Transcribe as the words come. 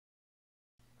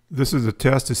This is a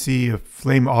test to see if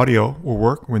Flame audio will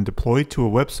work when deployed to a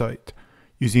website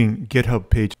using GitHub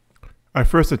Pages. I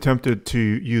first attempted to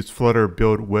use Flutter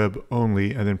build web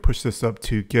only and then push this up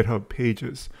to GitHub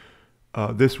Pages.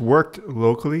 This worked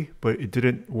locally, but it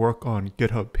didn't work on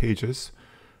GitHub Pages.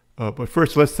 But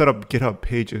first, let's set up GitHub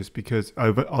Pages because I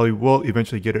will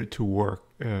eventually get it to work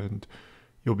and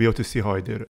you'll be able to see how I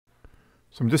did it.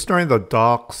 So I'm just starting the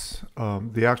docs,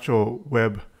 the actual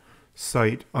web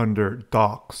site under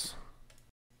docs.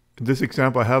 In this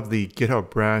example, I have the GitHub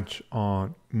branch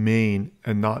on main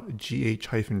and not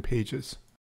gh-pages.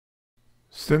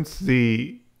 Since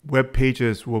the web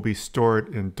pages will be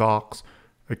stored in docs,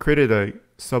 I created a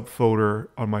subfolder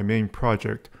on my main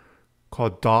project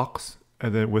called docs,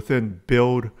 and then within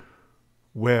build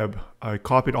web, I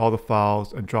copied all the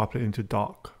files and dropped it into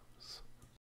docs.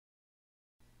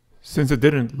 Since it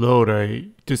didn't load, I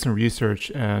did some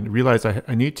research and realized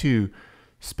I need to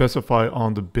specify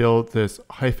on the build this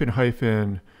base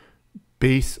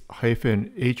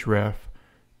href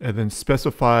and then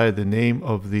specify the name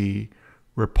of the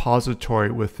repository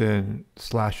within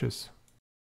slashes.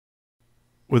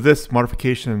 With this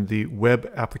modification, the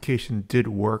web application did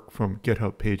work from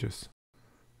GitHub Pages.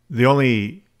 The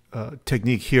only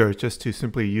technique here is just to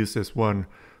simply use this one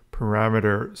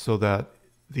parameter so that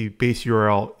the base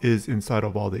URL is inside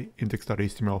of all the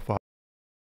index.html files.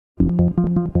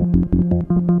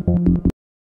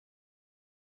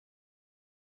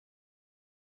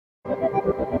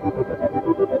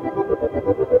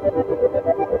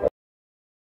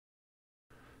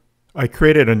 I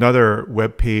created another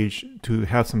web page to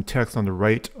have some text on the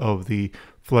right of the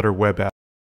Flutter web app.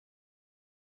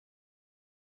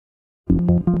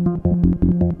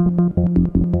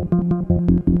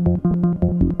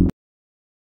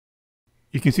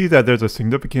 You can see that there's a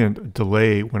significant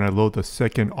delay when I load the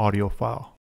second audio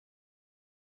file.